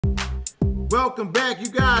Welcome back, you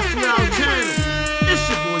guys, to our channel. It's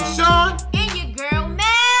your boy Shawn and your girl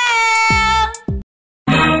Mel.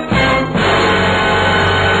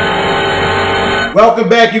 Welcome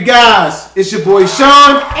back, you guys. It's your boy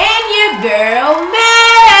Shawn and your girl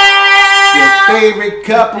Mel. Your favorite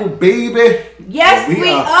couple, baby. Yes,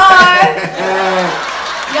 we are.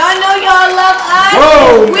 Y'all know y'all love us.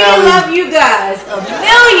 Whoa, we Nelly. love you guys a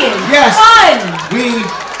million. Yes, we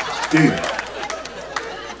do.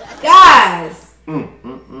 Guys,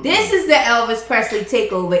 this is the Elvis Presley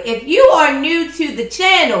takeover. If you are new to the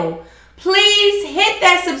channel, please hit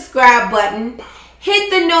that subscribe button.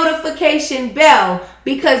 Hit the notification bell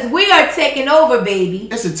because we are taking over, baby.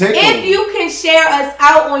 It's a takeover. If you can share us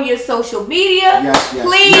out on your social media,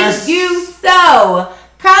 please do so.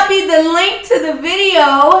 Copy the link to the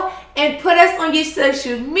video and put us on your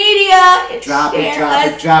social media and drop it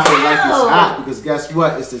like it's hot, because guess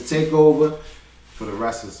what? It's the takeover for the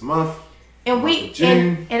rest of this month. And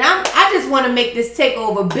I just want to make this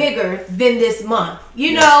takeover bigger than this month.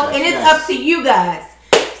 You know, and it's up to you guys.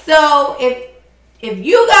 So if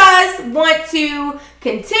you guys want to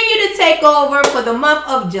continue to take over for the month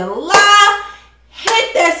of July,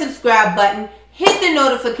 hit that subscribe button, hit the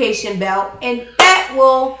notification bell, and that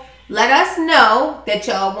will let us know that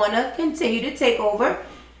y'all want to continue to take over.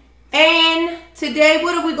 And today,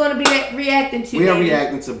 what are we going to be reacting to? We are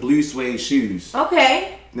reacting to Blue Suede shoes.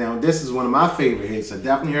 Okay. Now, this is one of my favorite hits. I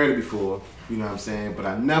definitely heard it before, you know what I'm saying? But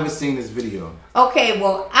I've never seen this video. Okay,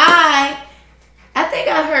 well, I think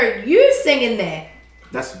I heard you singing that.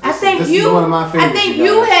 This is one of my favorites. I think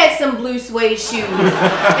you had some Blue Suede shoes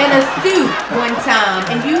and a suit one time,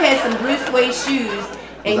 and you had some Blue Suede shoes,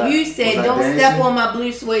 and you said, "Don't step on my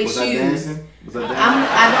Blue Suede shoes." Was I dancing?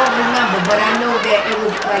 I don't remember, but I know that it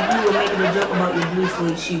was like you were making a joke about your Blue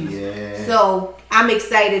Suede shoes. Yeah. So I'm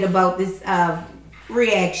excited about this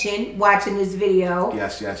reaction, watching this video.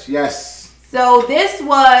 Yes. So this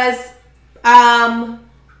was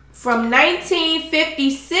from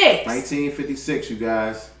 1956. 1956, you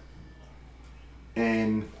guys.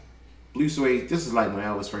 And Blue Suede, this is like when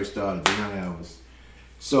Elvis first started, the young Elvis.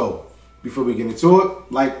 So, before we get into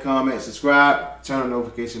it, like, comment, subscribe, turn on the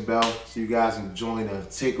notification bell so you guys can join the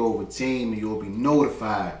takeover team and you'll be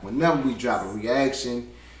notified whenever we drop a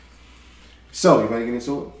reaction. So, you ready to get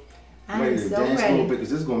into it? I'm ready to so dance ready. a little bit, because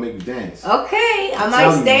this is going to make you dance. Okay, I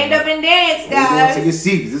might stand up and dance, guys. Take a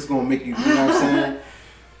seat, because this is going to make you, you know what I'm saying?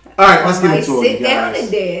 All right, let's get into it, sit down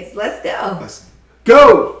and dance. Let's go. Let's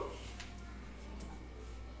go.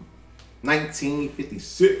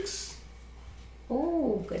 1956.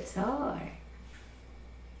 Oh, guitar.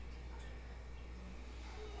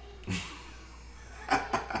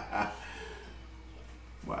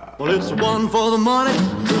 Wow. Well, it's one for the money,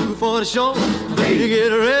 two for the show. You get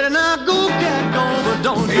ready now, go get going, but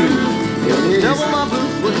don't you devil my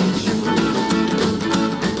blue suede shoe.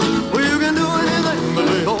 Well, you can do anything but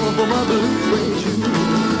lay off of my blue suede shoe.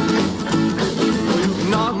 Well, you can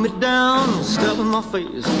knock me down, step in my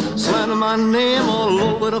face, slander my name all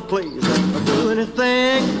over the place. Do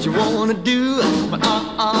anything that you wanna do, but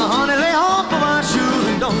honey, lay off of my shoes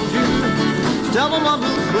and don't you devil my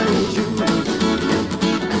blue suede shoe.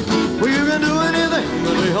 Well, you can do anything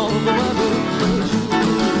but lay off of my blue suede shoe.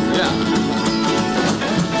 Yeah.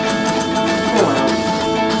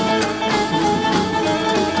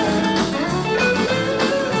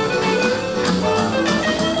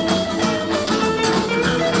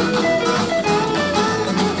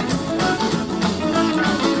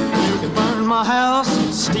 My house,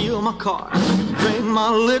 steal my car, drink my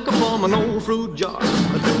liquor from an old fruit jar.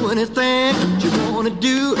 Do anything that you wanna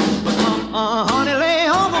do, but honey, lay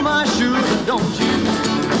off of my shoes and don't you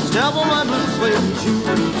step on my blue suede shoe.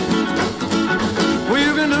 Well,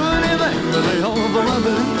 you can do anything but lay off of my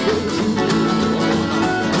blue suede shoe.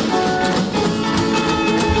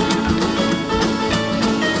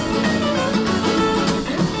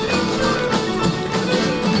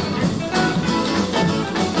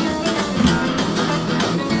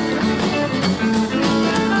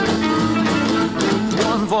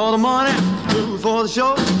 For the money, two for the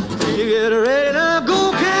show. You get ready now,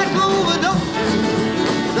 go cat, go, but don't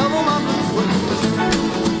double my blue suede shoe.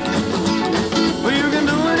 Well, you can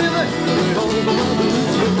do anything, over my blue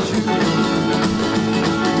suede shoe.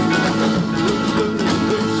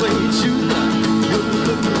 Blue suede shoe,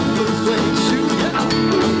 blue suede shoe, yeah.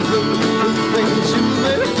 Blue suede shoe,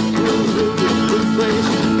 baby. Blue suede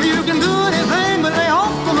shoe. You can do anything, but lay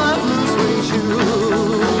off of my blue suede shoe.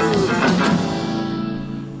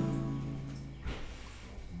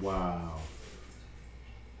 Wow.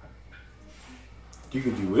 You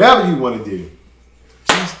can do whatever you want to do.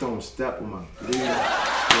 Just don't step on my blue suede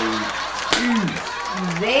shoes.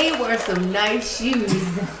 they were some nice shoes.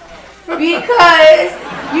 Because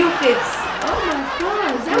you could, oh my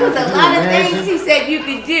gosh, there was a lot of things he said you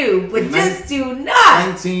could do, but just do not.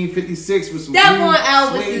 1956 with some step on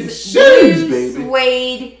Elvis's blue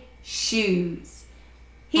suede shoes.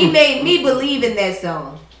 He made me believe in that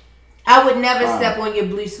song. I would never step on your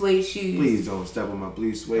blue suede shoes. Please don't step on my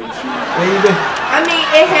blue suede shoes, baby. I mean,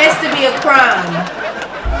 it has to be a crime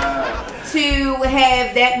to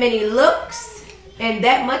have that many looks and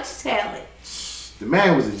that much talent. The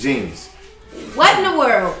man was a genius. What in the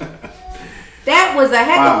world? That was a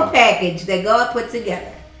heck of a package that God put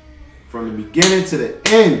together. From the beginning to the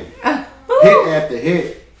end. Hit after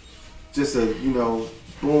hit. Just a,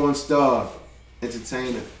 born star,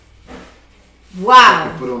 entertainer. Wow. He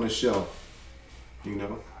can put on a show.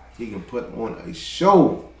 He can put on a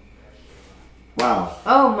show. Wow.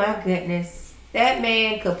 Oh my goodness. That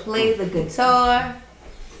man could play the guitar.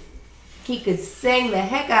 He could sing the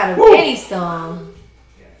heck out of any song.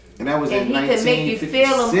 And that was in 1956. And he could make you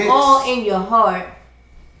feel them all in your heart.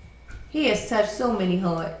 He has touched so many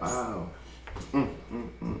hearts. Wow.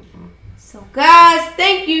 So guys,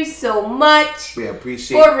 thank you so much. We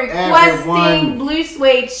appreciate for requesting everyone. blue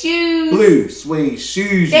suede shoes. Blue suede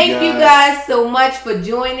shoes. Thank you guys so much for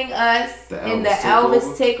joining us in the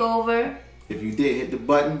Elvis Takeover. If you did hit the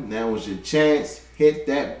button, now was your chance. Hit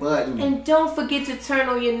that button. And don't forget to turn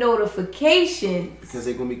on your notifications. Because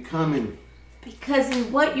they're going to be coming. Because we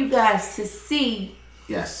want you guys to see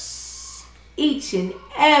each and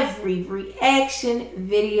every reaction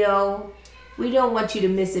video. We don't want you to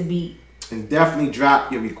miss a beat. And definitely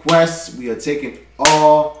drop your requests. We are taking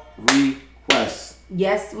all requests.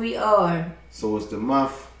 Yes, we are. So it's the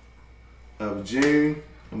month of June.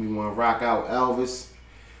 And we want to rock out Elvis.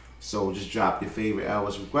 So just drop your favorite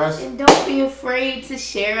Elvis request. And don't be afraid to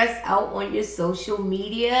share us out on your social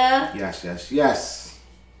media. Yes.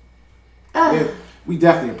 We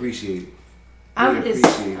definitely appreciate it. I'm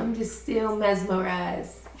just still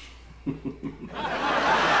mesmerized.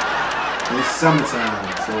 It's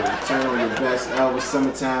summertime, so turn on your best Elvis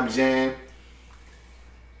summertime jam.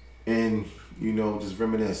 And, just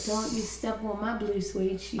reminisce. Don't you step on my blue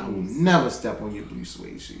suede shoes. I will never step on your blue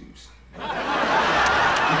suede shoes. You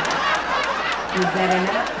better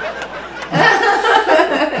not.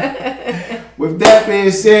 With that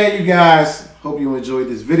being said, you guys, hope you enjoyed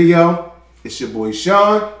this video. It's your boy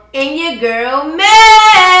Shawn. And your girl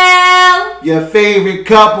Mel. Your favorite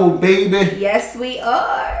couple, baby. Yes, we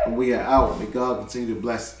are. And we are out. May God continue to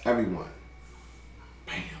bless everyone.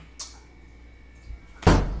 Bam.